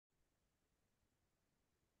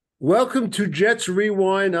Welcome to Jets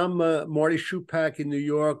Rewind. I'm Marty Schupak in New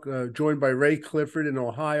York, joined by Ray Clifford in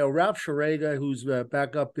Ohio, Ralph Sharega, who's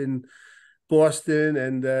back up in Boston,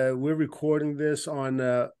 and we're recording this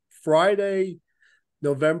on Friday,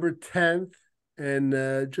 November 10th.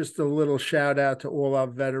 And just a little shout out to all our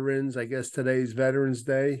veterans. I guess today's Veterans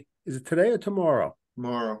Day. Is it today or tomorrow?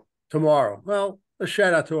 Tomorrow. Tomorrow. Well, a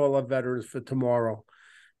shout out to all our veterans for tomorrow.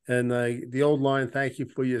 And the old line, thank you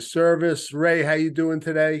for your service. Ray, how you doing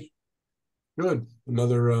today? Good.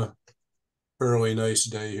 Another fairly nice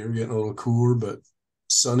day here. Getting a little cooler, but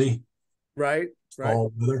sunny. Right.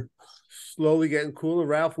 Fall weather. Slowly getting cooler.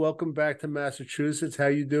 Ralph, welcome back to Massachusetts. How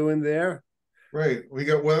you doing there? Great. We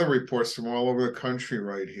got weather reports from all over the country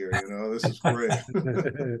right here. This is great.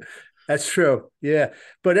 That's true. Yeah.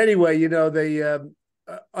 But anyway, they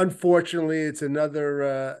unfortunately it's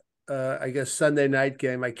another I guess Sunday night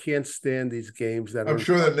game. I can't stand these games that I'm are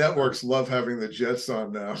sure the networks love having the Jets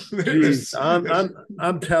on now. Geez,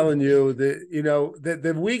 I'm telling you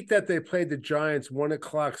the week that they played the Giants, 1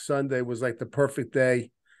 o'clock Sunday was like the perfect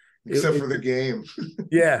day. Except for the game.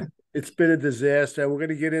 Yeah, it's been a disaster. We're going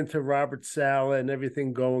to get into Robert Saleh and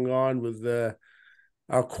everything going on with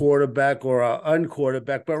our quarterback or our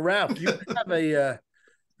unquarterback. But Ralph,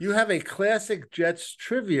 you have a classic Jets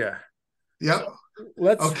trivia. Yep. So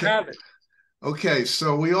let's have it. Okay,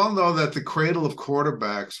 so we all know that the cradle of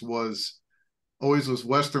quarterbacks always was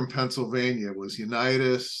Western Pennsylvania. It was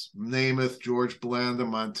Unitas, Namath, George Blanda,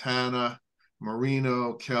 Montana,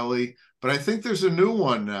 Marino, Kelly. But I think there's a new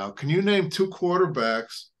one now. Can you name two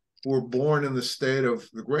quarterbacks who were born in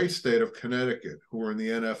the great state of Connecticut, who were in the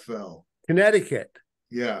NFL? Connecticut.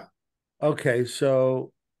 Yeah. Okay,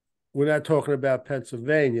 so we're not talking about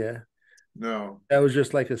Pennsylvania. No. That was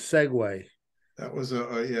just like a segue. That was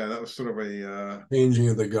that was sort of a changing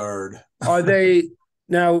of the guard. Are they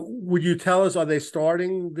now? Would you tell us? Are they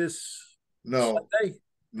starting this? No, Sunday?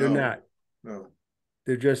 They're not. No,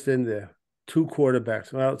 they're just in there. Two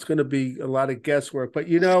quarterbacks. Well, it's going to be a lot of guesswork, but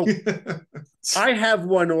I have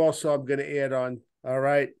one also. I'm going to add on. All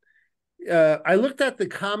right. I looked at the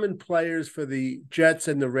common players for the Jets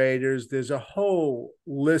and the Raiders. There's a whole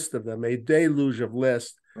list of them, a deluge of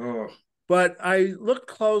lists. Oh. But I looked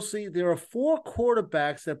closely. There are four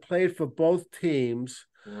quarterbacks that played for both teams.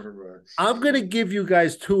 Quarterbacks. I'm going to give you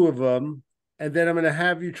guys two of them, and then I'm going to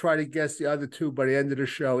have you try to guess the other two by the end of the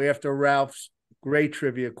show after Ralph's great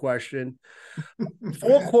trivia question.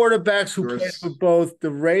 Four quarterbacks who played for both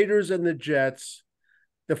the Raiders and the Jets.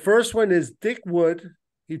 The first one is Dick Wood.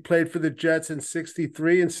 He played for the Jets in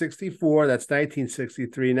 63 and 64. That's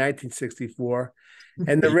 1963, 1964.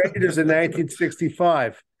 And the Raiders in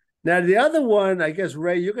 1965. Now, the other one, I guess,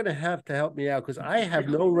 Ray, you're going to have to help me out because I have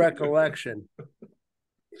no recollection.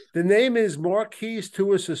 The name is Marquise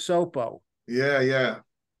Tuiasosopo. Yeah.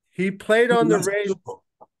 He played on the Raiders.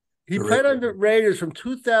 He played on the Raiders from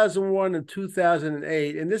 2001 and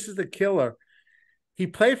 2008, and this is the killer. He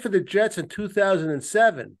played for the Jets in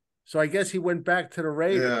 2007, so I guess he went back to the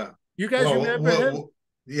Raiders. Yeah. You guys remember him?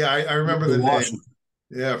 Yeah, I remember the name.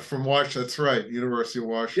 Yeah, from Washington. That's right, University of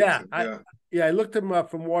Washington. Yeah, I looked him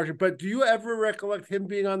up from Washington. But do you ever recollect him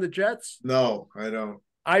being on the Jets? No, I don't.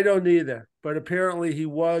 I don't either. But apparently he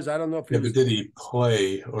was. I don't know if he was. But did he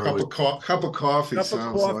play? Or cup of coffee. Cup of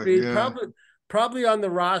coffee. Like, yeah. Probably on the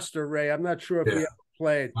roster, Ray. I'm not sure if he ever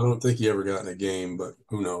played. I don't think he ever got in a game, but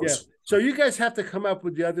who knows? Yeah. So you guys have to come up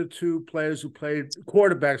with the other two players who played,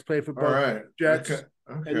 quarterbacks played for both Jets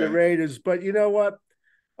and the Raiders. But you know what?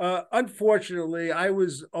 Unfortunately, I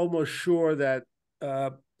was almost sure that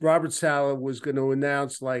Robert Saleh was going to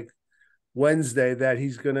announce like Wednesday that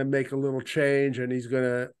he's going to make a little change and he's going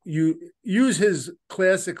to use his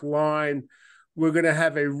classic line, we're going to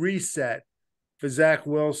have a reset for Zach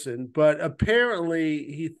Wilson. But apparently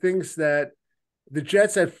he thinks that the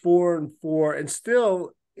Jets at 4-4 and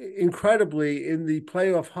still incredibly in the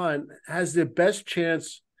playoff hunt has their best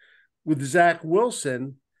chance with Zach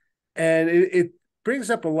Wilson. And it brings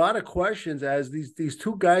up a lot of questions as these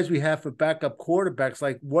two guys we have for backup quarterbacks,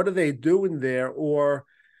 like what are they doing there? Or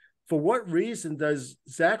for what reason does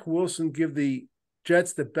Zach Wilson give the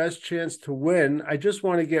Jets the best chance to win? I just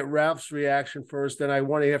want to get Ralph's reaction first, and I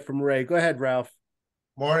want to hear from Ray. Go ahead, Ralph.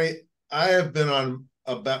 Marty, I have been on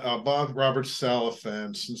a Bob Robert Saleh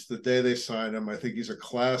fan since the day they signed him. I think he's a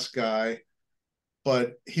class guy,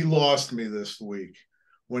 but he lost me this week.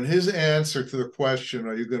 When his answer to the question,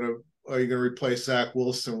 are you going to replace Zach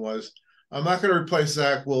Wilson, was, I'm not going to replace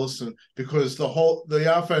Zach Wilson because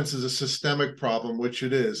the offense is a systemic problem, which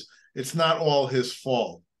it is. It's not all his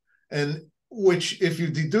fault. And which, if you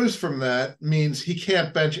deduce from that, means he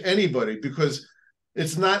can't bench anybody because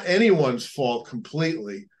it's not anyone's fault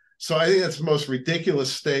completely. So I think that's the most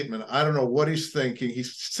ridiculous statement. I don't know what he's thinking. He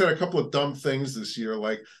said a couple of dumb things this year,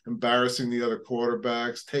 like embarrassing the other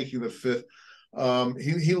quarterbacks, taking the fifth.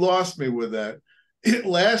 He lost me with that.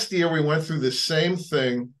 Last year, we went through the same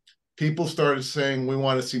thing. People started saying, we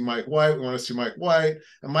want to see Mike White. We want to see Mike White.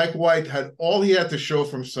 And Mike White had all he had to show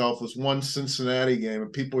for himself was one Cincinnati game.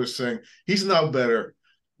 And people were saying, he's no better.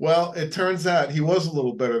 Well, it turns out he was a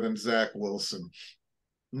little better than Zach Wilson.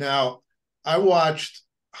 Now, I watched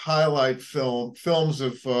highlight films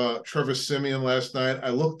of Trevor Siemian last night.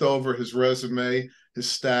 I looked over his resume, his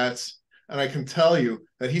stats, and I can tell you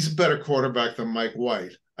that he's a better quarterback than Mike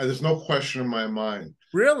White. There's no question in my mind.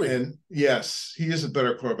 Really? And yes, he is a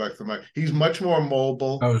better quarterback than Mike. He's much more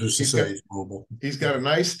mobile. I was just to say he's mobile. He's got a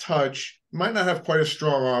nice touch. Might not have quite a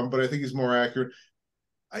strong arm, but I think he's more accurate.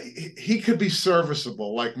 He could be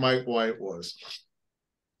serviceable like Mike White was.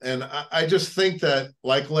 And I just think that,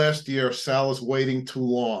 like last year, Sal is waiting too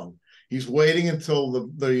long. He's waiting until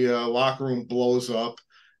the locker room blows up,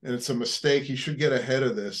 and it's a mistake. He should get ahead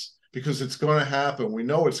of this because it's going to happen. We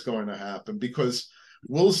know it's going to happen because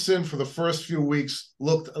Wilson, for the first few weeks,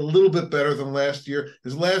 looked a little bit better than last year.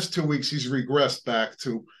 His last 2 weeks, he's regressed back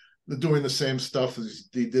to doing the same stuff as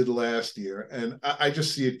he did last year. And I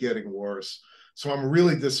just see it getting worse. So I'm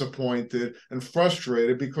really disappointed and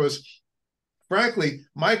frustrated because, frankly,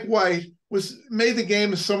 Mike White made the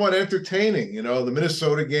game somewhat entertaining. You know, the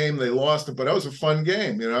Minnesota game, they lost it, but that was a fun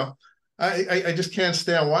game, you know. I just can't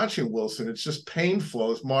stand watching Wilson. It's just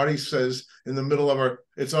painful. As Marty says in the middle of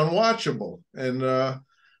it's unwatchable. And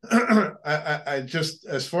I just,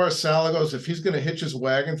 as far as Sal goes, if he's going to hitch his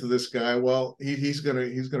wagon to this guy, well, he's going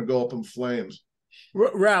to go up in flames.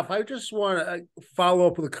 Ralph, I just want to follow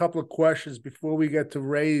up with a couple of questions before we get to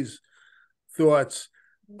Ray's thoughts.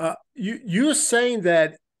 You're saying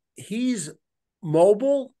that he's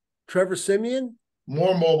mobile, Trevor Siemian?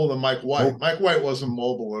 More mobile than Mike White. Mike White wasn't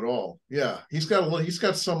mobile at all. Yeah, he's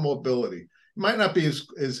got some mobility. He might not be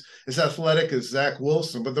as athletic as Zach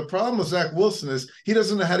Wilson, but the problem with Zach Wilson is he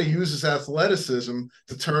doesn't know how to use his athleticism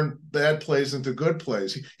to turn bad plays into good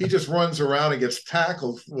plays. He just runs around and gets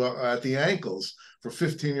tackled at the ankles for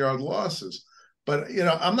 15-yard losses. But you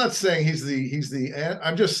know, I'm not saying he's the.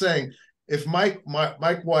 I'm just saying, if Mike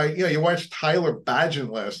White, you watched Tyler Bagent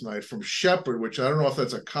last night from Shepherd, which I don't know if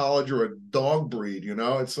that's a college or a dog breed, you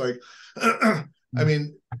know, it's like, I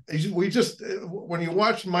mean, when you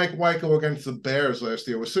watched Mike White go against the Bears last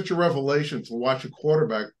year, it was such a revelation to watch a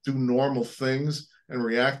quarterback do normal things and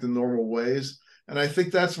react in normal ways. And I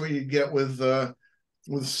think that's what you get with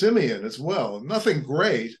Siemian as well. Nothing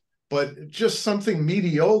great, but just something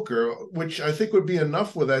mediocre, which I think would be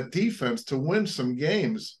enough with that defense to win some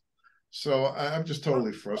games. So I'm just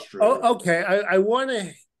totally frustrated. Oh, okay. I want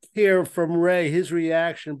to hear from Ray, his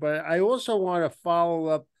reaction, but I also want to follow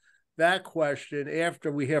up that question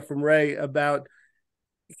after we hear from Ray about,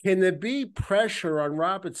 can there be pressure on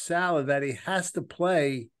Robert Saleh that he has to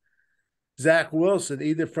play Zach Wilson,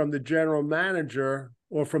 either from the general manager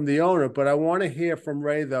or from the owner? But I want to hear from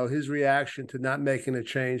Ray, though, his reaction to not making a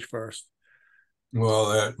change first.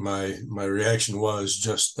 Well, my reaction was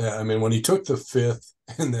just that. I mean, when he took the fifth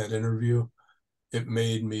in that interview, it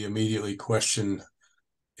made me immediately question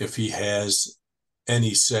if he has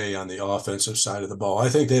any say on the offensive side of the ball. I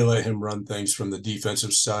think they let him run things from the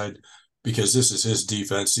defensive side because this is his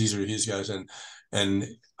defense. These are his guys, and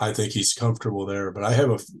I think he's comfortable there. But I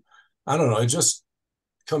don't know, it just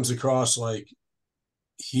comes across like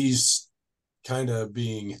he's kind of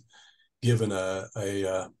being given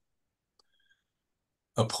a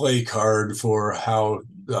play card for how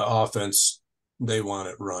the offense they want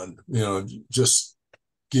it run. You know, just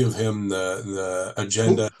give him the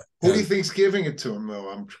agenda. Who do you think's giving it to him, though?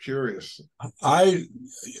 I'm curious. I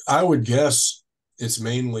would guess it's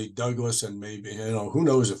mainly Douglas, and maybe, you know, who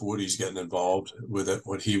knows if Woody's getting involved with it,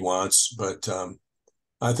 what he wants. But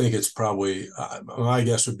I think it's probably, my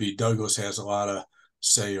guess would be Douglas has a lot of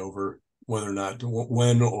say over whether or not,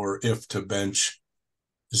 when or if to bench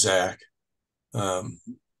Zach.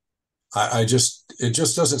 It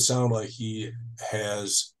just doesn't sound like he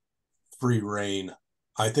has free reign.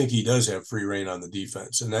 I think he does have free reign on the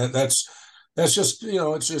defense, and that's just, you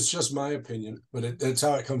know, it's just my opinion, but that's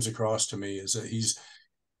how it comes across to me, is that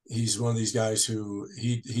he's one of these guys who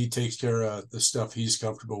he takes care of the stuff he's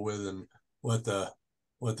comfortable with, and let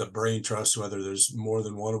the brain trust, whether there's more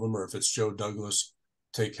than one of them or if it's Joe Douglas,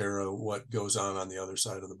 take care of what goes on the other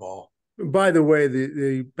side of the ball. By the way,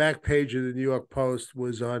 the back page of the New York Post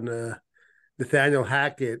was on Nathaniel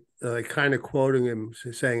Hackett, kind of quoting him,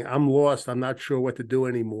 saying, "I'm lost. I'm not sure what to do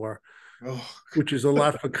anymore." which is a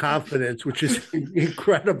lot for confidence, which is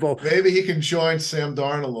incredible. Maybe he can join Sam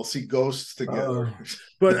Darnold. We'll see ghosts together.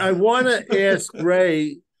 But I want to ask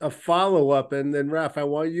Ray a follow-up, and then, Ralph, I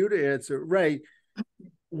want you to answer. Ray,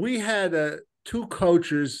 we had two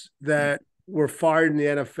coaches that were fired in the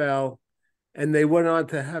NFL, and they went on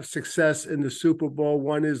to have success in the Super Bowl.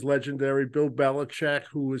 One is legendary Bill Belichick,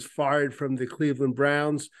 who was fired from the Cleveland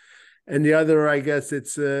Browns. And the other, I guess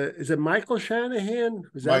is it Michael Shanahan?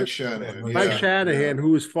 Mike Shanahan. Mike Shanahan, who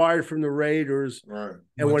was fired from the Raiders, right,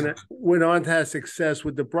 and went on to have success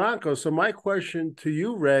with the Broncos. So my question to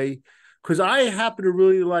you, Ray, because I happen to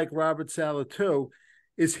really like Robert Saleh too,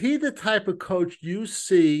 is he the type of coach you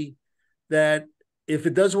see that if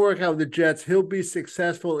it doesn't work out with the Jets, he'll be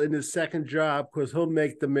successful in his second job because he'll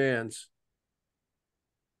make demands?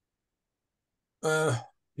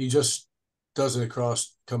 He just doesn't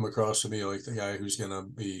come across to me like the guy who's going to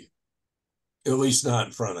be, at least not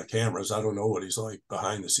in front of cameras. I don't know what he's like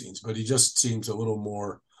behind the scenes, but he just seems a little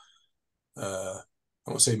more, I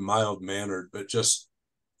won't say mild-mannered, but just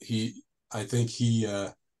I think he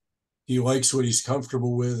likes what he's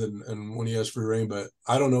comfortable with and when he has free reign, but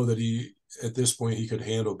I don't know that at this point, he could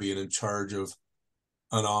handle being in charge of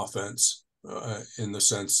an offense in the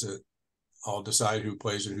sense that I'll decide who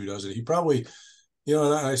plays and who doesn't. He probably,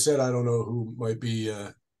 and I said I don't know who might be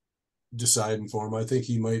deciding for him. I think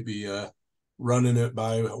he might be running it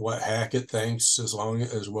by what Hackett thinks as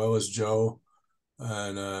well as Joe.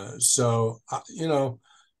 And so,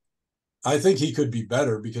 I think he could be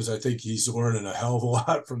better because I think he's learning a hell of a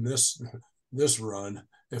lot from this run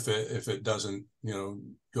if it doesn't,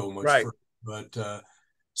 go much further. But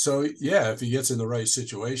so, yeah, if he gets in the right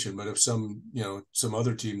situation, but if some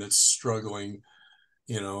other team that's struggling,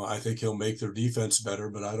 I think he'll make their defense better,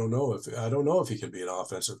 but I don't know if he can be an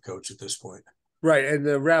offensive coach at this point. Right. And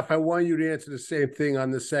Ralph, I want you to answer the same thing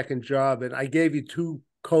on the second job. And I gave you two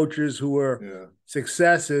coaches who were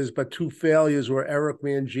successes, but two failures were Eric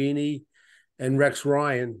Mangini and Rex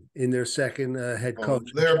Ryan in their second head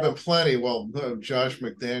coach. There have been plenty. Well, Josh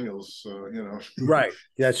McDaniels, Right,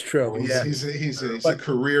 that's true. He's a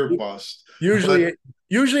career bust.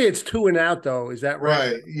 Usually it's 2 and out, though. Is that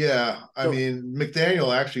right? Right. Yeah. I mean,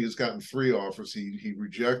 McDaniel actually has gotten 3 offers. He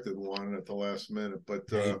rejected one at the last minute, but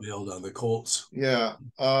he bailed on the Colts. Yeah.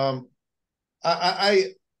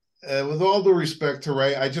 I with all due respect to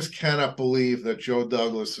Ray, I just cannot believe that Joe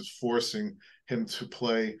Douglas is forcing him to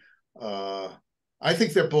play. I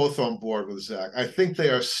think they're both on board with Zach. I think they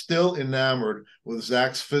are still enamored with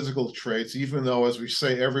Zach's physical traits, even though, as we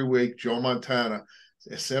say every week, Joe Montana,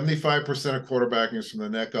 75% of quarterbacking is from the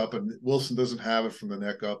neck up, and Wilson doesn't have it from the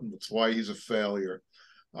neck up, and that's why he's a failure.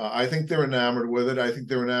 I think they're enamored with it. I think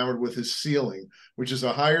they're enamored with his ceiling, which is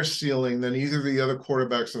a higher ceiling than either of the other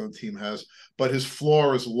quarterbacks on the team has, but his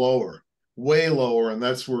floor is lower, way lower, and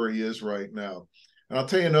that's where he is right now. And I'll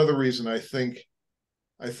tell you another reason I think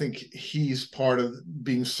he's part of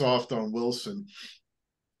being soft on Wilson.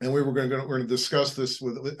 And we're going to discuss this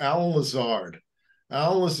with Alan Lazard.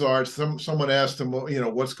 Alan Lazard, someone asked him,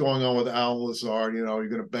 what's going on with Alan Lazard? You're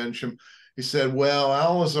going to bench him. He said, well,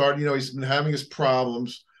 Alan Lazard, he's been having his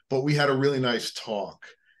problems, but we had a really nice talk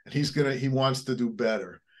and he wants to do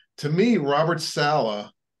better. To me, Robert Saleh,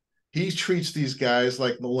 he treats these guys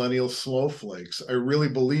like millennial snowflakes. I really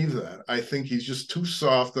believe that. I think he's just too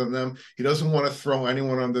soft on them. He doesn't want to throw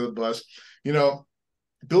anyone under the bus.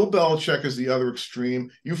 Bill Belichick is the other extreme.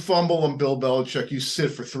 You fumble on Bill Belichick, you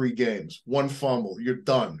sit for 3 games. 1 fumble, you're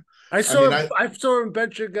done. I saw him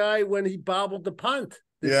bench a guy when he bobbled the punt.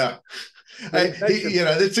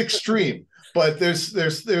 It's extreme, but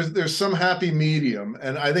there's some happy medium,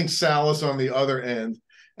 and I think Saleh's on the other end.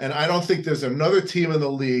 And I don't think there's another team in the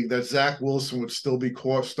league that Zach Wilson would still be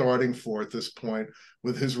starting for at this point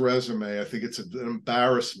with his resume. I think it's an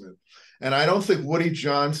embarrassment. And I don't think Woody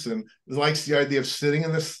Johnson likes the idea of sitting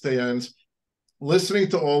in the stands, listening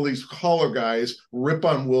to all these color guys rip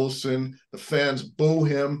on Wilson, the fans boo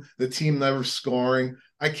him, the team never scoring.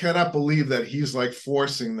 I cannot believe that he's like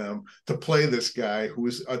forcing them to play this guy who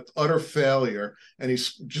is an utter failure, and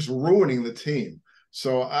he's just ruining the team.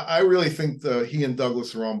 So I really think he and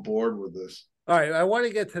Douglas are on board with this. All right. I want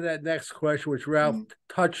to get to that next question, which Ralph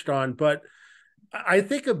touched on, but I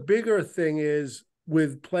think a bigger thing is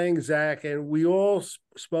with playing Zach, and we all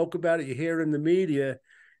spoke about it, you hear it in the media,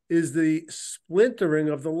 is the splintering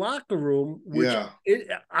of the locker room, which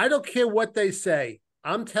I don't care what they say.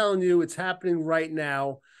 I'm telling you, it's happening right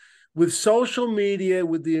now. With social media,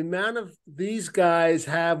 with the amount of these guys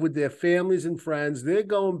have with their families and friends, they're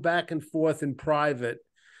going back and forth in private,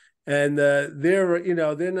 and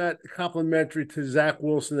they're not complimentary to Zach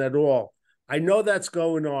Wilson at all. I know that's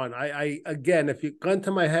going on. I again, if you gun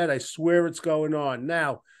to my head, I swear it's going on.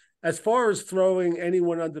 Now, as far as throwing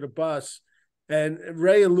anyone under the bus, and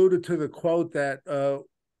Ray alluded to the quote that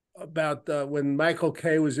about when Michael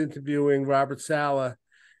Kay was interviewing Robert Saleh,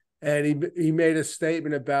 and he made a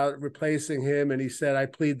statement about replacing him, and he said, "I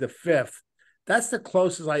plead the fifth." That's the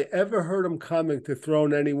closest I ever heard him coming to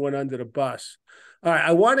throwing anyone under the bus. All right,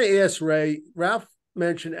 I want to ask Ray. Ralph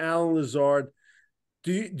mentioned Alan Lazard.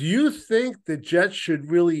 Do you think the Jets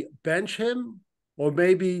should really bench him, or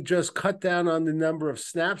maybe just cut down on the number of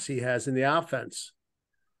snaps he has in the offense?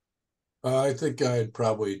 I think I'd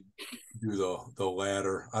probably do the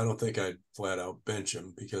latter. I don't think I'd flat out bench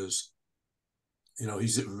him because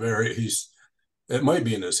he's it might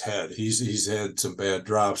be in his head. He's had some bad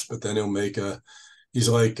drops, but then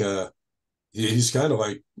he's kind of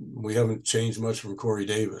like we haven't changed much from Corey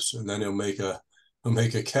Davis, and then he'll make a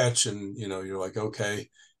catch, and you're like, okay,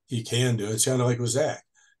 he can do it. It's kind of like with Zach.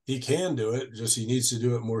 He can do it, just he needs to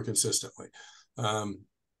do it more consistently.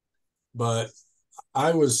 But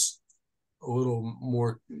I was a little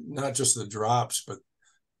more, not just the drops, but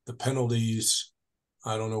the penalties.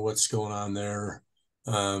 I don't know what's going on there.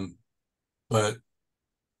 But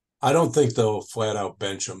I don't think they'll flat out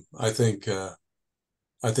bench him. I think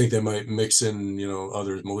they might mix in,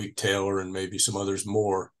 others, Malik Taylor and maybe some others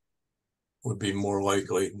more would be more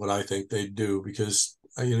likely what I think they'd do, because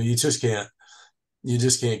you just can't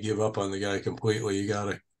give up on the guy completely. You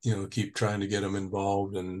got to keep trying to get him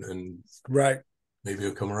involved and right. Maybe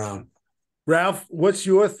he'll come around. Ralph, what's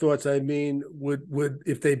your thoughts? I mean, would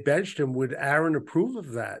if they benched him, would Aaron approve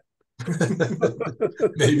of that?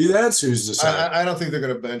 Maybe that's who's deciding. I don't think they're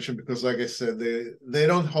going to bench him because, like I said, they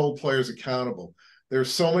don't hold players accountable.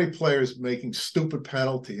 There's so many players making stupid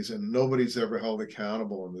penalties, and nobody's ever held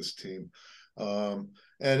accountable on this team. And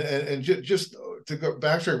just to go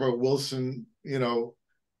backtrack about Wilson, I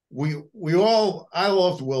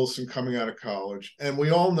loved Wilson coming out of college, and we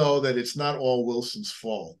all know that it's not all Wilson's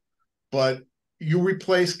fault. But you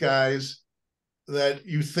replace guys that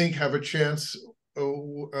you think have a chance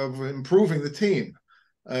of improving the team,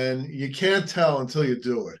 and you can't tell until you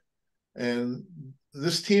do it. And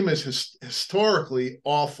this team is historically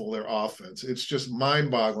awful, their offense. It's just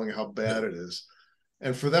mind-boggling how bad it is.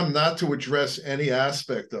 And for them not to address any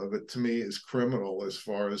aspect of it, to me, is criminal as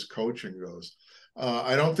far as coaching goes.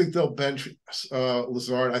 I don't think they'll bench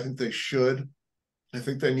Lazard. I think they should. I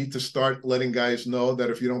think they need to start letting guys know that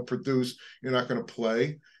if you don't produce, you're not going to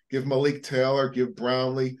play. Give Malik Taylor, give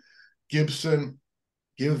Brownlee, Gibson,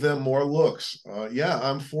 give them more looks. Yeah,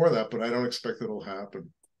 I'm for that, but I don't expect it'll happen.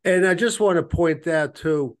 And I just want to point out,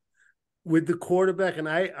 too, with the quarterback, and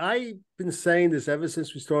I've been saying this ever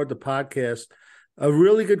since we started the podcast, a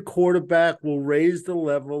really good quarterback will raise the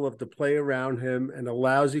level of the play around him, and a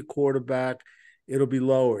lousy quarterback, it'll be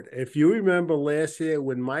lowered. If you remember last year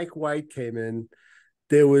when Mike White came in,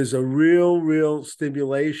 there was a real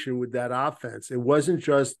stimulation with that offense. It wasn't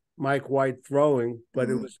just Mike White throwing, but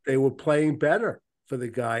they were playing better for the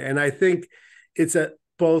guy. And I think it's a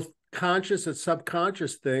both conscious and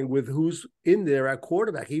subconscious thing with who's in there at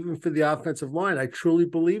quarterback, even for the offensive line. I truly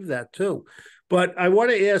believe that too. But I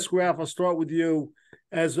want to ask, Ralph, I'll start with you.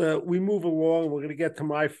 As we move along, we're going to get to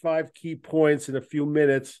my 5 key points in a few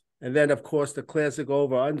minutes. And then, of course, the classic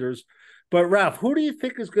over-unders. But, Ralph, who do you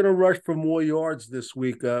think is going to rush for more yards this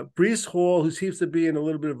week? Breece Hall, who seems to be in a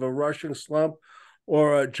little bit of a rushing slump,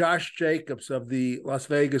 or Josh Jacobs of the Las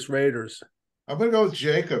Vegas Raiders? I'm going to go with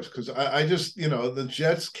Jacobs because I just, the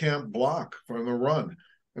Jets can't block from the run.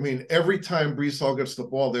 I mean, every time Breece Hall gets the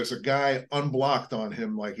ball, there's a guy unblocked on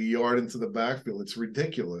him like a yard into the backfield. It's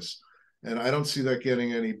ridiculous. And I don't see that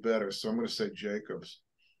getting any better. So I'm going to say Jacobs.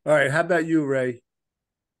 All right. How about you, Ray?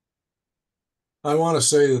 I want to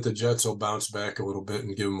say that the Jets will bounce back a little bit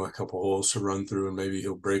and give him a couple holes to run through, and maybe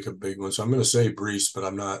he'll break a big one. So I'm going to say Breece, but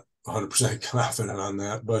I'm not 100% confident on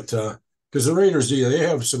that. But because the Raiders, they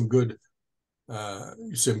have some good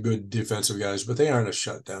defensive guys, but they aren't a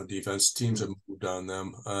shutdown defense. Teams have moved on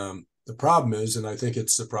them. The problem is, and I think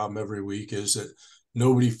it's the problem every week, is that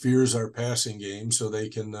nobody fears our passing game, so they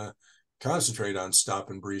can concentrate on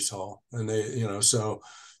stopping Breece Hall. And so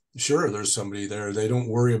sure, there's somebody there. They don't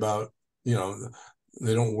worry about getting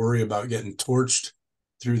torched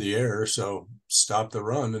through the air. So stop the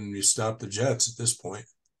run and you stop the Jets at this point.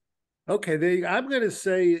 Okay. I'm going to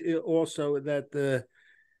say also that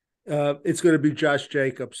it's going to be Josh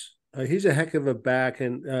Jacobs. He's a heck of a back.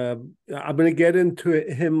 And I'm going to get into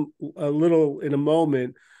him a little in a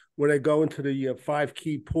moment when I go into the 5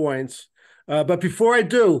 key points. But before I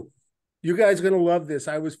do, you guys are going to love this.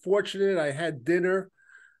 I was fortunate. I had dinner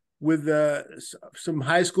with some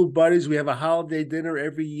high school buddies. We have a holiday dinner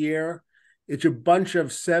every year. It's a bunch of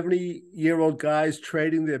 70-year-old guys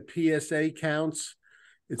trading their PSA counts.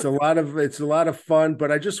 It's a lot of fun,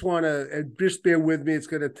 but I just want to just bear with me. It's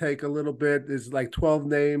going to take a little bit. There's like 12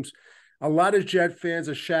 names. A lot of Jet fans.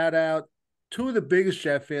 A shout out. Two of the biggest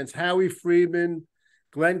Jet fans, Howie Freeman,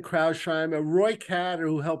 Glenn Krausheimer, Roy Catter,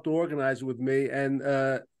 who helped organize with me, and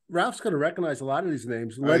Ralph's going to recognize a lot of these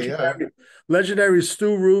names. Legendary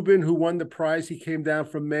Stu Rubin, who won the prize. He came down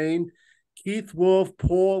from Maine. Keith Wolf,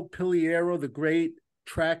 Paul Piliero, the great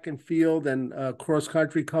track and field and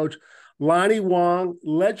cross-country coach. Lonnie Wong,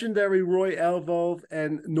 legendary Roy Elvove,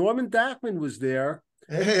 and Norman Dackman was there.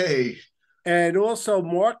 Hey. And also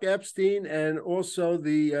Mark Epstein, and also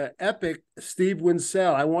the epic Steve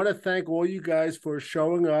Winsell. I want to thank all you guys for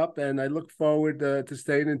showing up, and I look forward to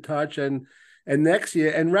staying in touch and next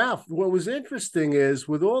year. And Ralph, what was interesting is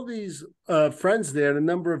with all these friends there and a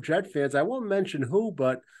number of Jet fans, I won't mention who,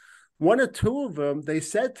 but one or two of them, they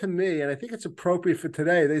said to me, and I think it's appropriate for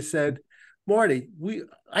today, they said, Marty,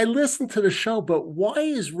 I listened to the show, but why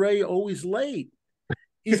is Ray always late?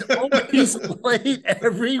 He's always late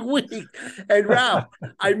every week. And Ralph,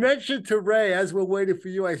 I mentioned to Ray as we're waiting for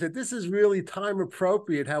you, I said, this is really time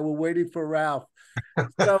appropriate how we're waiting for Ralph.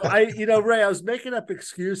 So Ray, I was making up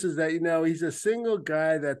excuses that, he's a single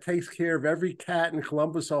guy that takes care of every cat in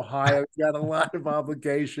Columbus, Ohio. He's got a lot of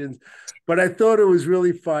obligations, but I thought it was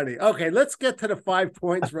really funny. Okay, let's get to the 5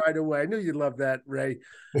 points right away. I knew you'd love that, Ray.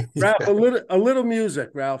 Ralph, a little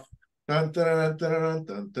music, Ralph. All right.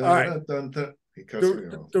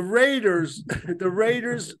 The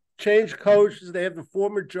Raiders, changed coaches. They have the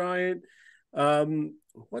former Giant.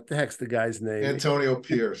 What the heck's the guy's name? Antonio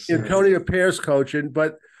Pierce. Antonio Pierce coaching.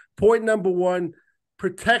 But point number one,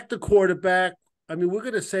 protect the quarterback. I mean, we're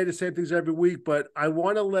going to say the same things every week, but I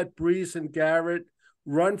want to let Brees and Garrett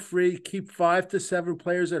run free, keep 5 to 7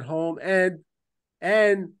 players at home,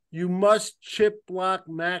 and you must chip block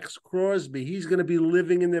Max Crosby. He's going to be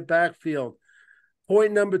living in the backfield.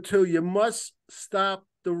 Point number 2, you must stop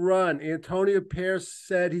the run. Antonio Pierce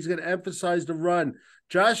said he's going to emphasize the run.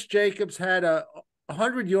 Josh Jacobs had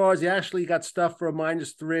 100 yards. He actually got stuffed for a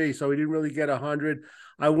 -3, so he didn't really get 100.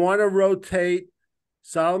 I want to rotate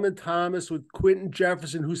Solomon Thomas with Quentin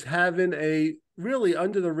Jefferson, who's having a really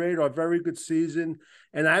under the radar, very good season.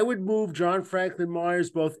 And I would move John Franklin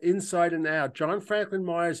Myers both inside and out. John Franklin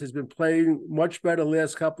Myers has been playing much better the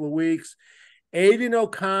last couple of weeks. Aiden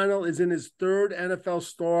O'Connell is in his 3rd NFL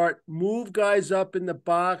start. Move guys up in the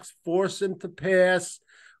box, force him to pass.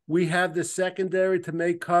 We have the secondary to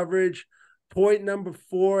make coverage. Point number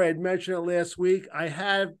 4, I had mentioned it last week. I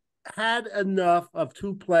have had enough of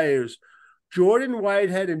 2 players, Jordan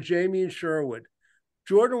Whitehead and Jamie Sherwood.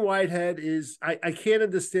 Jordan Whitehead is, I can't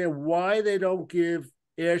understand why they don't give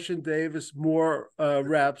Ashton Davis more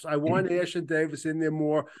reps. I want Ashton Davis in there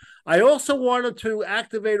more. I also wanted to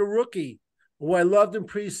activate a rookie who I loved in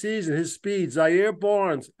preseason, his speed, Zaire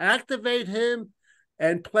Barnes. Activate him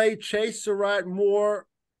and play Chase Surratt more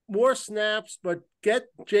snaps, but get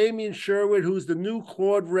Jamie Sherwood, who's the new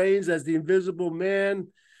Claude Rains, as the invisible man.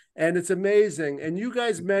 And it's amazing. And you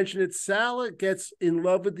guys mentioned it. Saleh gets in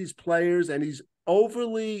love with these players, and he's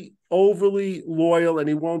overly loyal, and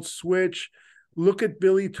he won't switch. Look at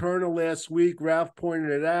Billy Turner last week. Ralph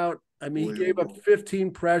pointed it out. I mean, he gave up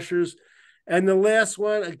 15 pressures. And the last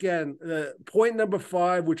one, again, point number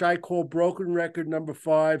 5, which I call broken record number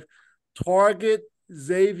 5, target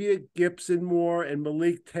Xavier Gibson Moore and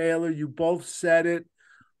Malik Taylor. You both said it.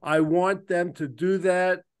 I want them to do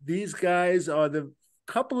that. These guys are the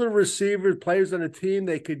couple of receivers, players on the team.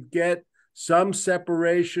 They could get some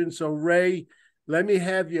separation. So, Ray, let me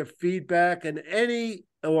have your feedback and any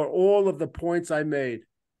or all of the points I made.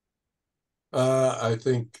 I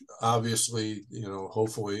think obviously,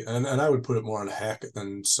 hopefully, and I would put it more on Hackett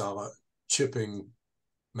than Saleh. Chipping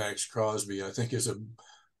Max Crosby, I think, is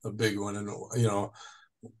a big one. And,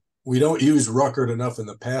 we don't use Ruckert enough in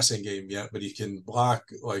the passing game yet, but he can block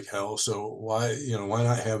like hell. So why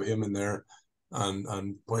not have him in there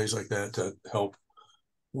on plays like that to help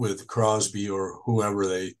with Crosby or whoever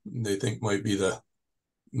they think might be the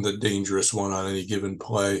dangerous one on any given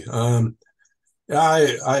play.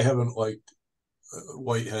 I haven't liked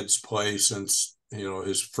Whitehead's play since,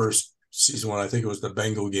 his first season, when I think it was the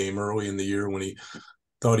Bengal game early in the year, when he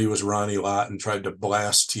thought he was Ronnie Lott and tried to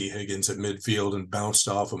blast T. Higgins at midfield and bounced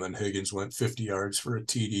off him, and Higgins went 50 yards for a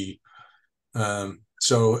TD.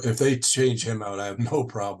 So if they change him out, I have no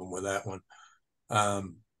problem with that one.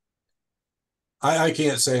 I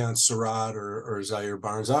can't say on Surratt or Zaire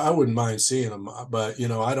Barnes. I wouldn't mind seeing him, but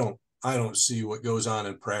I don't see what goes on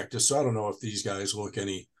in practice. So I don't know if these guys look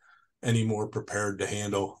any any more prepared to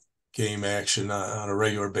handle game action on a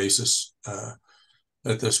regular basis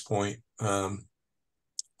at this point.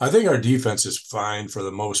 I think our defense is fine for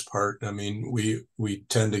the most part. I mean, we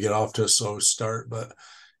tend to get off to a slow start, but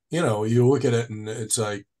you look at it and it's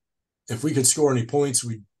like, if we could score any points,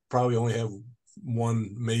 we'd probably only have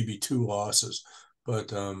one, maybe two losses.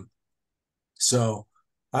 But so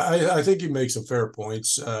I think you make some fair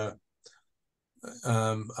points. I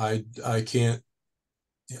can't.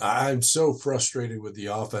 I'm so frustrated with the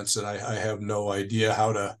offense that I have no idea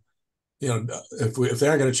how to. If they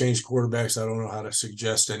aren't going to change quarterbacks, I don't know how to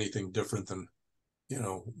suggest anything different than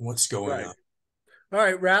what's going on. All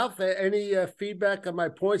right, Ralph. Any feedback on my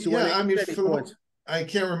points? Yeah, I mean, I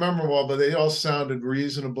can't remember them all, but they all sounded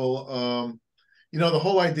reasonable. The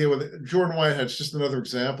whole idea with Jordan Whitehead's just another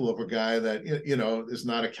example of a guy that is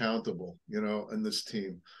not accountable, in this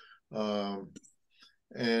team. The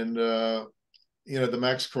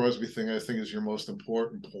Max Crosby thing, I think, is your most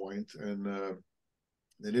important point. And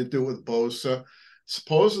they didn't do it with Bosa.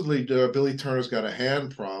 Supposedly, Billy Turner's got a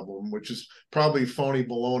hand problem, which is probably phony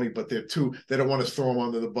baloney, but they don't want to throw him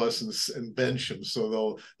under the bus and bench him,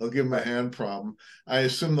 so they'll give him a hand problem. I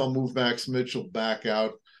assume they'll move Max Mitchell back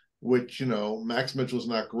out, which, Max Mitchell's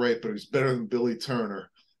not great, but he's better than Billy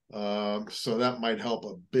Turner. So that might help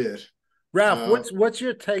a bit. Ralph, what's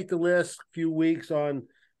your take the last few weeks on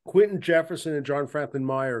Quentin Jefferson and John Franklin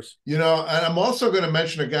Myers? And I'm also going to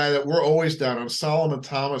mention a guy that we're always down on, Solomon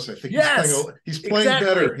Thomas. I think he's playing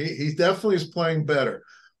better. He definitely is playing better.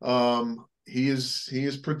 He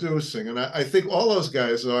is producing, and I think all those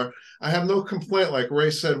guys are. I have no complaint, like Ray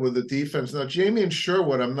said, with the defense. Now, Jamie and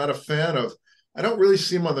Sherwood, I'm not a fan of. I don't really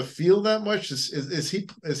see him on the field that much. Is he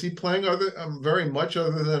playing very much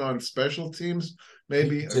other than on special teams?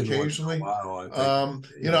 Maybe occasionally.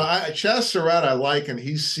 Chaz Surratt I like, and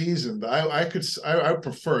he's seasoned. I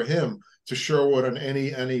prefer him to Sherwood on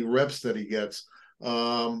any reps that he gets.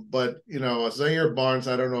 But Zaire Barnes,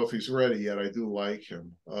 I don't know if he's ready yet. I do like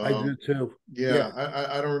him. I do too. Yeah.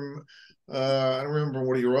 I don't remember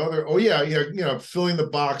what are your other. Oh yeah. Filling the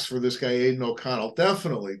box for this guy Aiden O'Connell.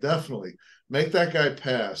 Definitely make that guy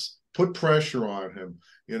pass. Put pressure on him.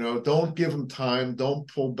 Don't give him time. Don't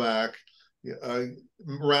pull back.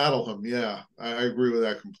 Rattle him. Yeah, I agree with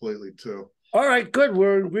that completely too. All right, good.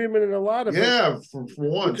 We're in agreement in a lot of it. For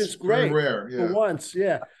once, which is great. Very rare. Yeah. For once,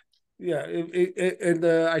 yeah. And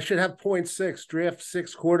I should have 0.6 draft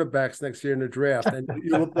 6 quarterbacks next year in the draft. And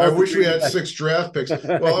I wish we had 6 draft picks.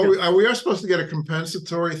 Well, we are supposed to get a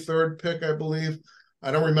compensatory 3rd pick, I believe. I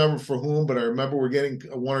don't remember for whom, but I remember we're getting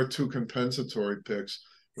 1 or 2 compensatory picks.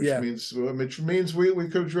 Which means we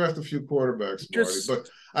could draft a few quarterbacks, Marty. But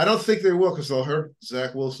I don't think they will, because they'll hurt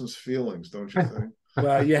Zach Wilson's feelings, don't you think?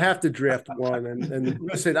 Well, you have to draft one. And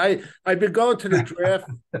listen, I've been going to the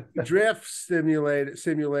draft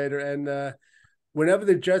simulator, and whenever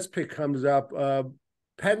the Jets pick comes up,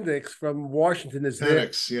 Penix from Washington is there.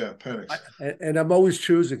 Penix. And I'm always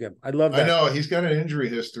choosing him. I love that. I know. He's got an injury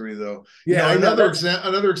history, though. Yeah, another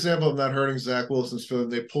example of not hurting Zach Wilson's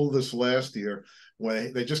feelings, they pulled this last year.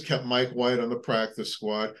 When they just kept Mike White on the practice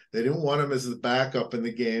squad. They didn't want him as the backup in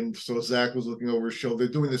the game, so Zach was looking over his shoulder.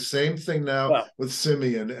 They're doing the same thing now with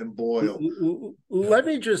Simeon and Boyle. Let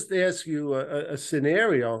me just ask you a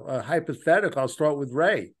scenario, a hypothetical. I'll start with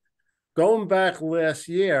Ray. Going back last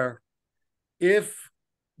year, if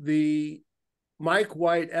the Mike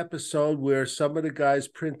White episode where some of the guys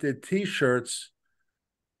printed T-shirts,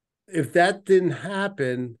 if that didn't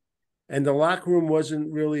happen, and the locker room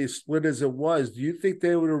wasn't really as split as it was, do you think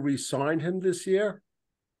they would have re-signed him this year,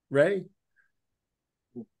 Ray?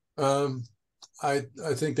 I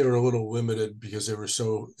think they were a little limited because they were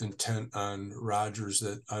so intent on Rodgers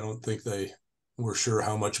that I don't think they were sure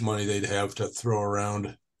how much money they'd have to throw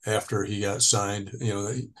around after he got signed.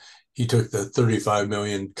 He took the $35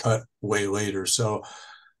 million cut way later. So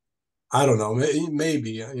I don't know,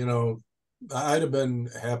 maybe, I'd have been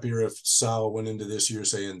happier if Sal went into this year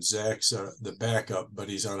saying Zach's the backup, but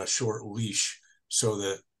he's on a short leash, so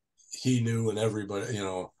that he knew, and everybody,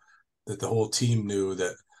 that the whole team knew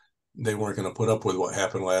that they weren't going to put up with what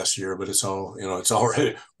happened last year. But it's all, it's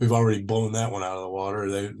already, we've already blown that one out of the water.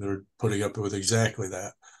 They're putting up with exactly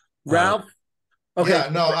that. Ralph? Okay. Yeah,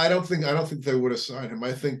 no, I don't think they would have signed him.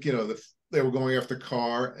 I think, they were going after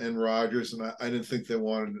Carr and Rodgers, and I didn't think they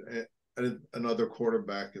wanted another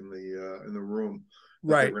quarterback in the room.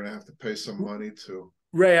 Right. They're going to have to pay some money to.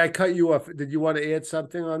 Ray, I cut you off. Did you want to add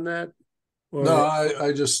something on that? Or... No,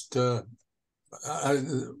 I just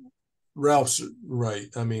Ralph's right.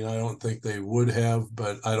 I mean, I don't think they would have,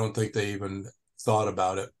 but I don't think they even thought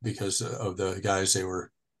about it because of the guys they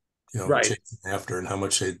were, chasing after and how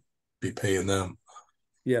much they be paying them.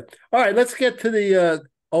 Yeah. All right, let's get to the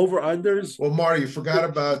over-unders. Well, Marty, you forgot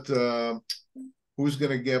about who's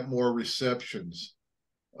going to get more receptions,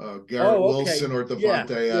 Garrett Wilson or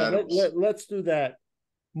Davante Adams. Let's do that.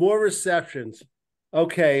 More receptions.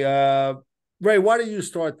 Okay, Ray, why don't you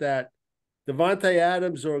start that? Davante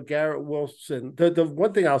Adams or Garrett Wilson? The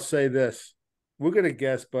one thing I'll say this, we're going to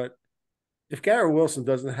guess, but if Garrett Wilson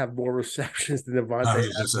doesn't have more receptions than Davante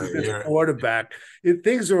Adams, quarterback,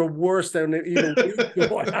 things are worse than even we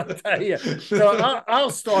thought. I'll tell you. So I'll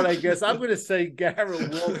start. I guess I'm going to say Garrett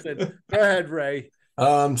Wilson. Go ahead, Ray.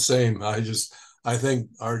 Same. I think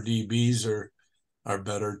our DBs are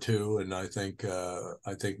better too, and I think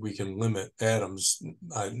we can limit Adams.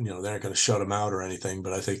 They're not going to shut him out or anything,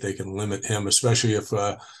 but I think they can limit him, especially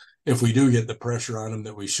if we do get the pressure on him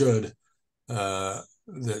that we should.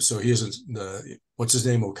 So he isn't what's his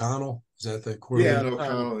name, O'Connell? Is that the quarterback? Yeah,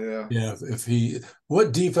 O'Connell. Yeah. Yeah.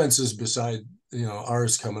 What defenses beside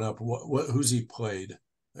ours coming up? Who's he played?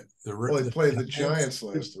 He played the Giants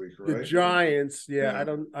last week, right? The Giants, yeah. I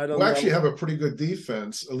don't. Who actually have a pretty good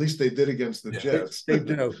defense. At least they did against the Jets. They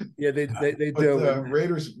do. Yeah, they do. But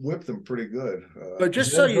Raiders whipped them pretty good. But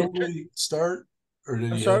just so you start, or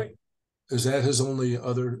did he? Sorry, is that his only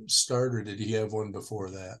other start, or did he have one before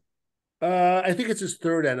that? I think it's his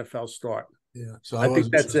third NFL start. Yeah, so I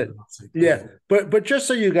think that's it. Yeah, but just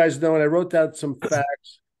so you guys know, and I wrote down some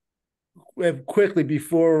facts quickly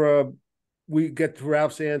before we get to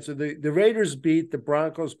Ralph's answer. The Raiders beat the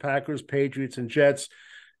Broncos, Packers, Patriots, and Jets.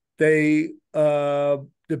 The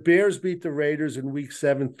Bears beat the Raiders in Week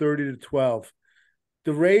 7, 30-12.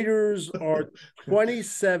 The Raiders are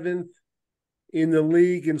 27th in the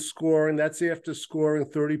league in scoring. That's after scoring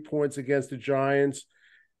 30 points against the Giants.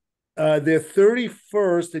 They're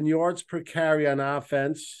 31st in yards per carry on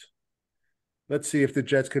offense. Let's see if the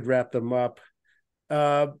Jets could wrap them up.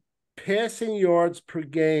 Passing yards per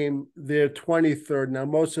game, they're 23rd. Now,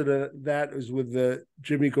 most of that is with the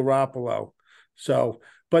Jimmy Garoppolo.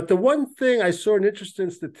 But the one thing I saw an interesting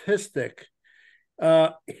statistic,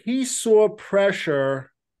 he saw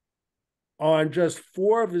pressure on just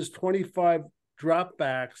 4 of his 25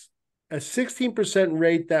 dropbacks, a 16%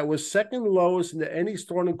 rate that was second lowest in any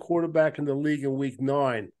starting quarterback in the league in Week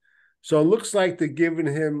 9. So it looks like they're giving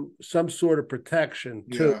him some sort of protection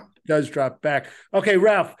too. Yeah. Does drop back. Okay,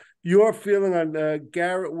 Ralph, your feeling on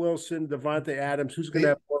Garrett Wilson, Davante Adams, who's going to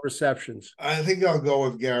have more receptions? I think I'll go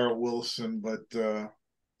with Garrett Wilson, but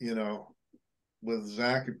with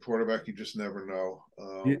Zach at quarterback, you just never know.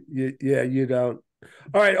 You don't.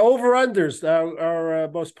 All right, over-unders, our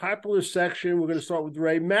most popular section. We're going to start with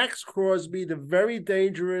Ray. Max Crosby, the very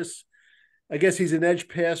dangerous, I guess he's an edge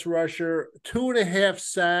pass rusher, 2.5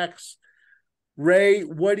 sacks. Ray,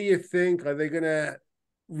 what do you think? Are they going to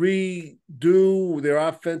redo their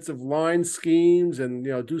offensive line schemes and,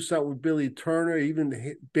 do something with Billy Turner,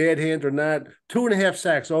 even bad hand or not? 2.5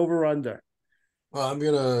 sacks, over or under? Well, I'm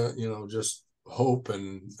going to, just hope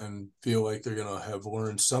and feel like they're going to have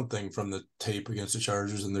learned something from the tape against the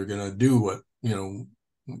Chargers, and they're going to do what,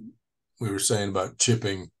 we were saying about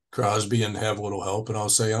chipping Crosby and have a little help, and I'll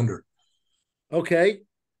say under. Okay.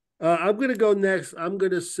 I'm going to go next. I'm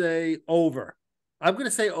going to say over.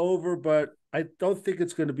 But I don't think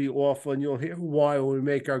it's going to be awful, and you'll hear why when we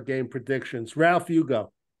make our game predictions. Ralph, you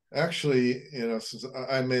go. Actually, since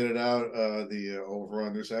I made it out, the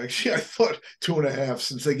over-unders, actually, I thought 2.5,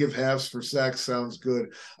 since they give halves for sacks, sounds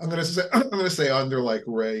good. I'm going to say under, like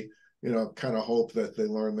Ray, kind of hope that they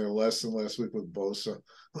learned their lesson last week with Bosa.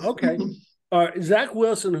 Okay. Zach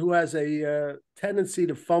Wilson, who has a tendency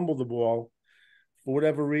to fumble the ball for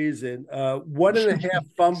whatever reason, 1.5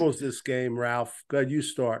 fumbles this game, Ralph. Go ahead, you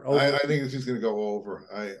start. I think he's going to go over.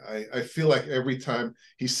 I feel like every time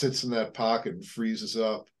he sits in that pocket and freezes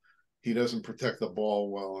up, he doesn't protect the ball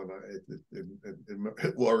well, and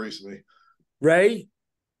it worries me. Ray?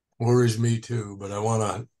 Worries me too, but I want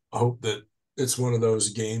to hope that it's one of those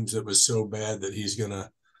games that was so bad that he's going to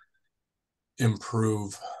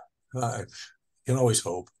improve. I can always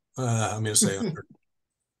hope. I'm going to say under.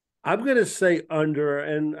 I'm going to say under,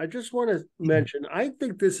 and I just want to mention, I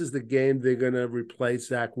think this is the game they're going to replace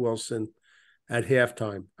Zach Wilson at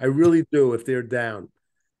halftime. I really do, if they're down.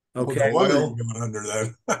 Okay. Well, going under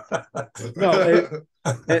that. No,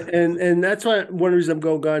 and that's why one reason I'm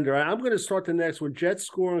going under. I'm going to start the next one. Jets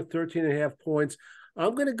scoring 13.5 points.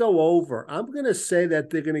 I'm going to go over. I'm going to say that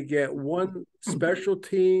they're going to get one special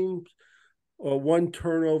team or one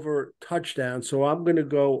turnover touchdown. So I'm going to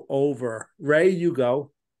go over. Ray, you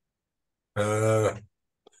go. Hey,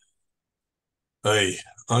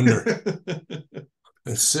 under.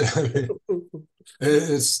 It's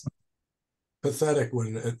pathetic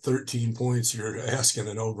when at 13 points you're asking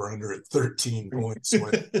an over-under at 13 points.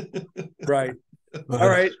 Right. All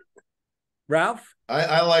right. Ralph?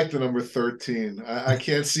 I like the number 13. I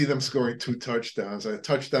can't see them scoring 2 touchdowns. A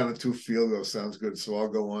touchdown and 2 field goals sounds good, so I'll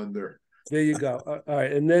go under. There you go. All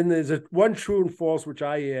right. And then there's one true and false, which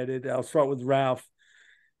I added. I'll start with Ralph.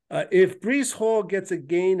 If Breece Hall gets a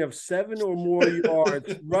gain of 7 or more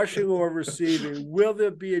yards, rushing or receiving, will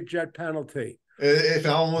there be a Jet penalty? If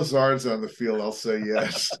Alan Lazard's on the field, I'll say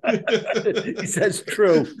yes. He says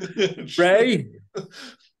true. Ray?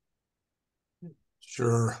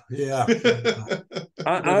 Sure. Yeah. If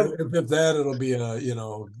that, it'll be a,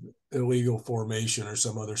 illegal formation or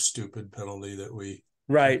some other stupid penalty that we.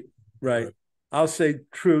 Right. I'll say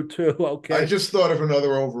true too. Okay. I just thought of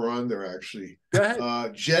another over-under, actually. Go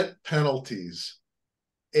ahead. Jet penalties,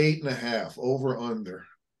 8.5, over-under.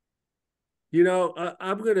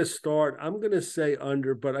 I'm going to say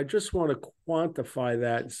under, but I just want to quantify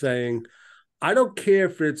that saying, I don't care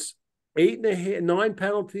if it's 8.5, 9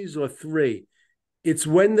 penalties or 3. It's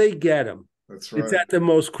when they get them. That's right. It's at the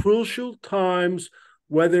most crucial times,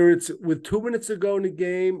 whether it's with 2 minutes to go in the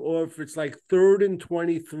game or if it's like 3rd and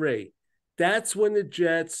 23. That's when the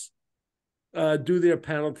Jets do their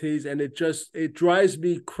penalties, and it drives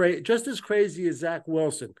me crazy, just as crazy as Zach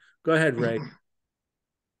Wilson. Go ahead, Ray. I'm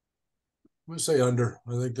going to say under.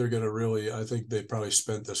 I think they probably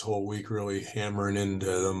spent this whole week really hammering into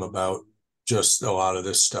them about just a lot of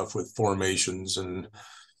this stuff with formations and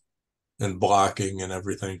blocking and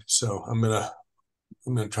everything. So I'm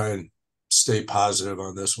gonna try and stay positive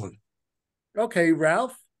on this one. Okay,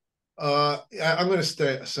 Ralph. I'm going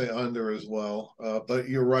to say under as well. But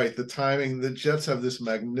you're right. The timing. The Jets have this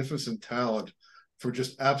magnificent talent for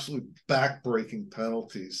just absolute back-breaking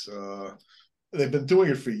penalties. They've been doing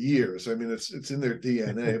it for years. I mean, it's in their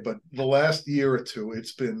DNA. But the last year or two,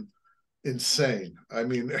 it's been insane. I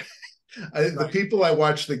mean. The people I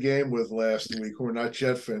watched the game with last week who were not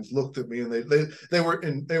Jet fans looked at me and they were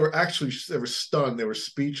stunned. They were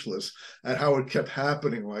speechless at how it kept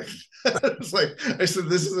happening. Like it's like I said,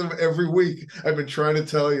 this is every week. I've been trying to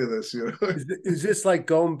tell you this. Is this like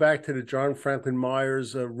going back to the John Franklin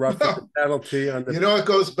Myers roughing penalty on the? It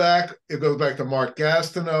goes back. It goes back to Mark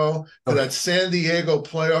Gastineau to that San Diego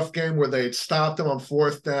playoff game where they had stopped him on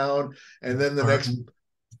 4th down, and then the next.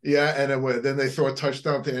 Yeah, and then they throw a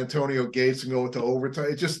touchdown to Antonio Gates and go into overtime.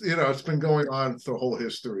 It just, it's been going on the whole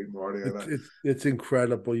history, Marty. It's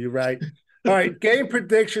incredible. You're right. All right, game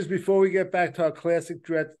predictions before we get back to our classic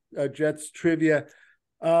Jets trivia.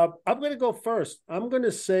 I'm going to go first. I'm going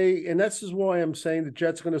to say, and this is why I'm saying the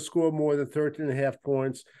Jets are going to score more than 13.5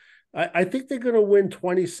 points. I think they're going to win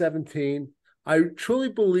 2017. I truly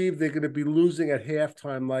believe they're going to be losing at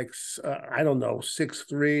halftime, like,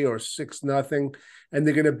 6-3 or 6-0. And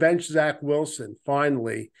they're going to bench Zach Wilson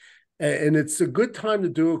finally. And it's a good time to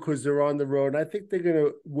do it because they're on the road. And I think they're going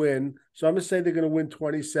to win. So I'm going to say they're going to win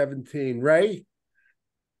 2017. Ray?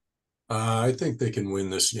 I think they can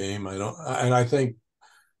win this game. I know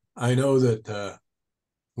that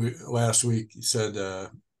last week you said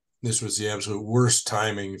this was the absolute worst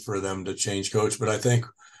timing for them to change coach, but I think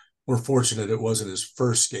we're fortunate it wasn't his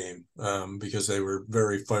first game because they were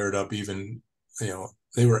very fired up. Even,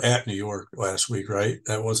 they were at New York last week, right?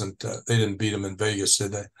 That wasn't, they didn't beat them in Vegas,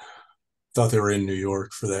 did they? Thought they were in New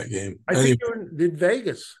York for that game. I think they were in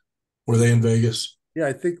Vegas. Were they in Vegas? Yeah,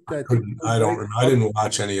 I think that. I don't remember. I didn't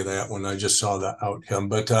watch any of that when I just saw the outcome.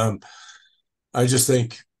 But I just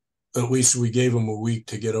think at least we gave them a week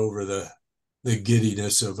to get over the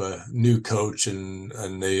giddiness of a new coach,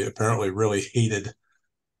 and they apparently really hated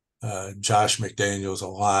Josh McDaniels a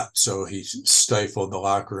lot, so he stifled the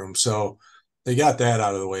locker room. So they got that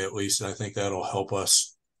out of the way at least, and I think that'll help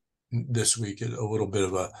us this week. A little bit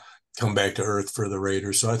of a come back to earth for the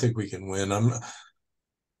Raiders. So I think we can win. I'm going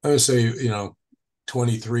to say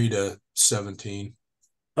 23-17.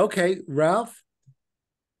 Okay, Ralph.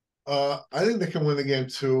 I think they can win the game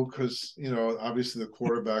too because obviously the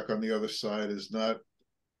quarterback on the other side is not.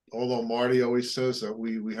 Although Marty always says that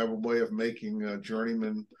we have a way of making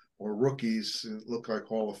journeymen or rookies look like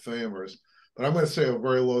Hall of Famers. But I'm going to say a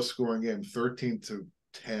very low-scoring game, 13-10,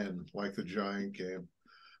 like the Giant game.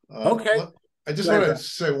 Okay. I just want to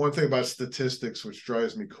say one thing about statistics, which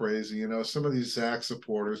drives me crazy. Some of these Zach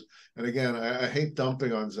supporters, and again, I hate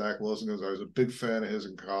dumping on Zach Wilson because I was a big fan of his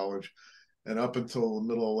in college. And up until the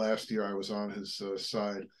middle of last year, I was on his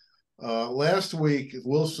side. Last week,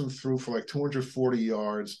 Wilson threw for like 240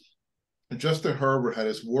 yards. And Justin Herbert had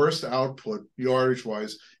his worst output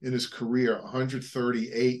yardage-wise in his career,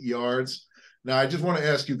 138 yards. Now, I just want to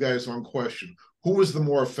ask you guys one question. Who was the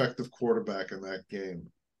more effective quarterback in that game?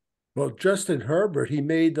 Well, Justin Herbert, he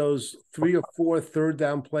made those 3 or 4 third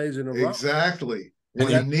down plays in a row. Exactly. When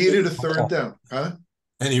he needed a third down, huh?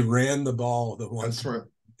 And he ran the ball the one That's right.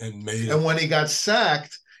 And made it. And when he got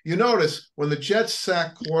sacked, you notice when the Jets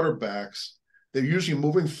sack quarterbacks, they're usually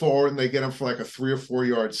moving forward and they get him for like a 3 or 4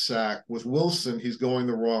 yard sack. With Wilson, he's going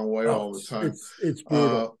the wrong way all the time. It's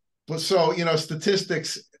brutal. But so,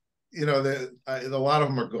 statistics, a lot of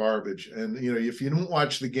them are garbage. And, if you didn't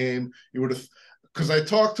watch the game, you would have, because I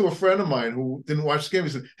talked to a friend of mine who didn't watch the game. He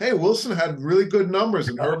said, hey, Wilson had really good numbers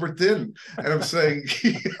and Herbert didn't. And I'm saying,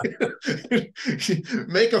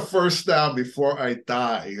 make a first down before I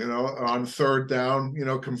die, on third down,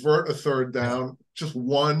 convert a third down, just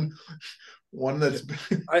one that's.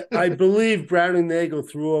 I believe Browning Nagel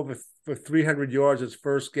threw over for 300 yards his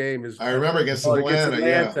first game. I remember against Atlanta.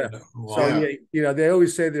 Yeah. Wow. So, they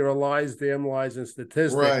always say there are lies, damn lies, and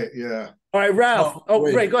statistics. Right, yeah. All right, Ralph.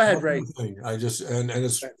 Ray, go ahead, Ray. I just and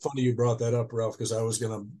it's funny you brought that up, Ralph, because I was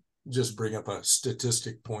going to just bring up a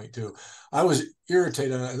statistic point too. I was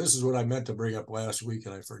irritated. This is what I meant to bring up last week,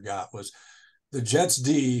 and I forgot. Was the Jets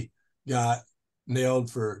D got nailed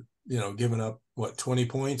for giving up 20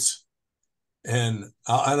 points, and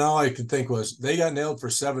all I could think was they got nailed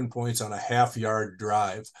for 7 points on a half-yard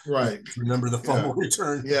drive. Right. Remember the fumble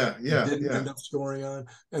return? Yeah. Didn't end up scoring on,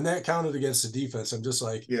 and that counted against the defense. I'm just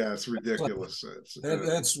like, yeah, it's ridiculous.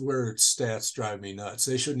 That's where stats drive me nuts.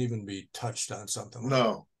 They shouldn't even be touched on something.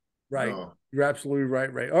 No. Right. No. You're absolutely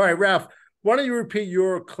right, Ray. All right, Ralph, why don't you repeat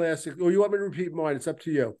your classic, or you want me to repeat mine? It's up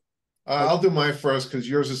to you. I'll do mine first because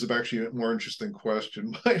yours is actually a more interesting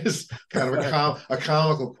question. Mine is kind of a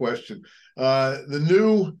comical question. The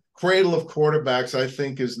new cradle of quarterbacks, I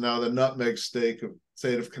think, is now the nutmeg state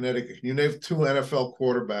of Connecticut. Can you name 2 NFL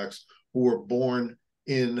quarterbacks who were born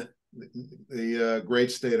in the great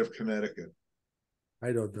state of Connecticut?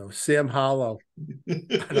 I don't know. Sam Hollow. I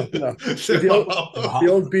don't know. The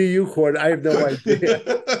old BU court. I have no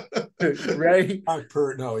idea. Ray?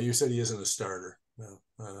 No, you said he isn't a starter. No.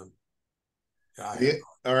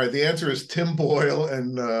 All right, the answer is Tim Boyle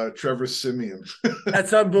and Trevor Siemian.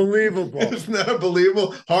 That's unbelievable. Isn't that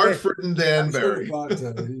unbelievable? Hartford and Danbury.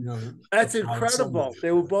 That's incredible.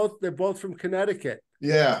 They're both from Connecticut.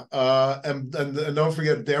 Yeah, and don't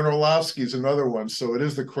forget Dan Orlovsky is another one. So it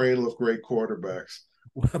is the cradle of great quarterbacks.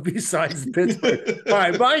 Well, besides Pittsburgh. All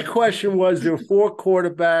right, my question was there were 4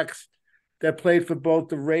 quarterbacks that played for both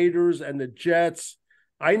the Raiders and the Jets.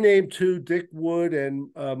 I named 2, Dick Wood and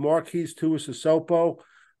Marquise Tuiasosopo.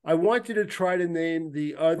 I want you to try to name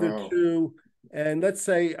the other 2. And let's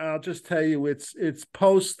say, I'll just tell you, it's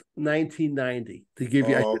post 1990 to give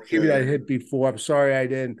you, I give you that hit before. I'm sorry I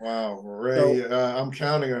didn't. Wow, Ray, I'm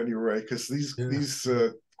counting on you, Ray, because these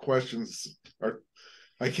questions are,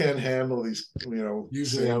 I can't handle these,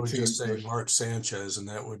 Usually I would just say Mark Sanchez, and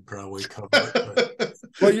that would probably cover it.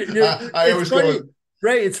 Well, I always go.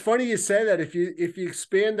 Ray, it's funny you say that. If you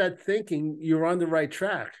expand that thinking, you're on the right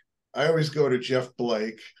track. I always go to Jeff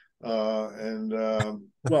Blake and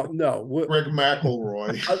well, no, Greg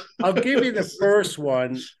McElroy. I'll give you the first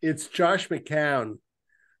one. It's Josh McCown.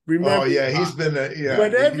 Remember, he's been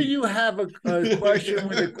whenever you have a question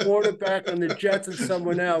with a quarterback on the Jets and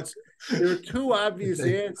someone else, there are 2 obvious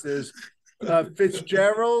answers.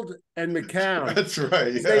 Fitzgerald and McCown. That's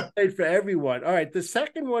right. Yeah. They played for everyone. All right. The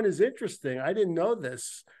second one is interesting. I didn't know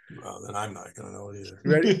this. Well, then I'm not going to know it either.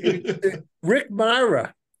 Ready? Rick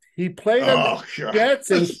Mara. He played on the Jets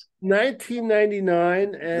in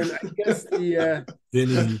 1999, and I guess the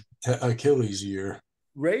Vinny Achilles year.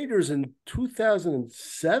 Raiders in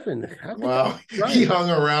 2007. Wow, he hung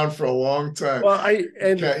around for a long time. Well,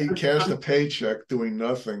 he cashed a paycheck doing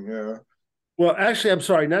nothing. Yeah. Well, actually, I'm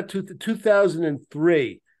sorry, not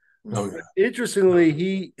 2003. Okay. Interestingly,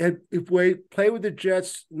 he played with the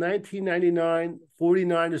Jets 1999,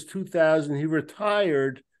 49ers 2000. He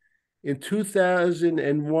retired in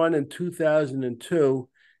 2001 and 2002.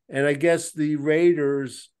 And I guess the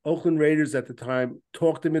Oakland Raiders at the time,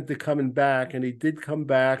 talked him into coming back, and he did come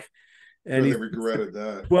back. And he regretted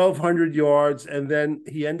that. 1,200 yards, and then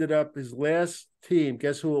he ended up his last team.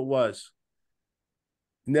 Guess who it was?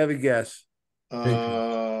 Never guess.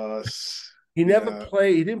 He never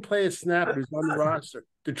played. He didn't play a snap. He was on the roster.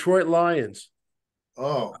 Detroit Lions.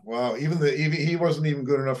 Oh wow! Even he wasn't even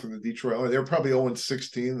good enough for the Detroit Lions. They were probably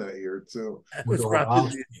 0-16 that year too. It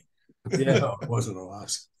wasn't a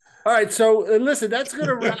loss. All right, so listen, that's going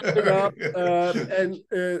to wrap it up.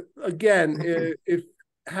 Again, if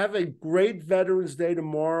have a great Veterans Day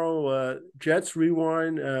tomorrow. Jets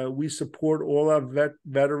Rewind. We support all our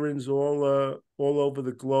veterans all over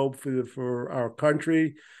the globe for our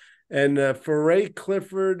country. And for Ray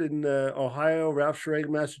Clifford in Ohio, Ralph Schrag,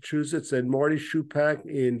 Massachusetts, and Marty Schupak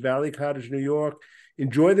in Valley Cottage, New York,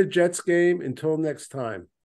 enjoy the Jets game. Until next time.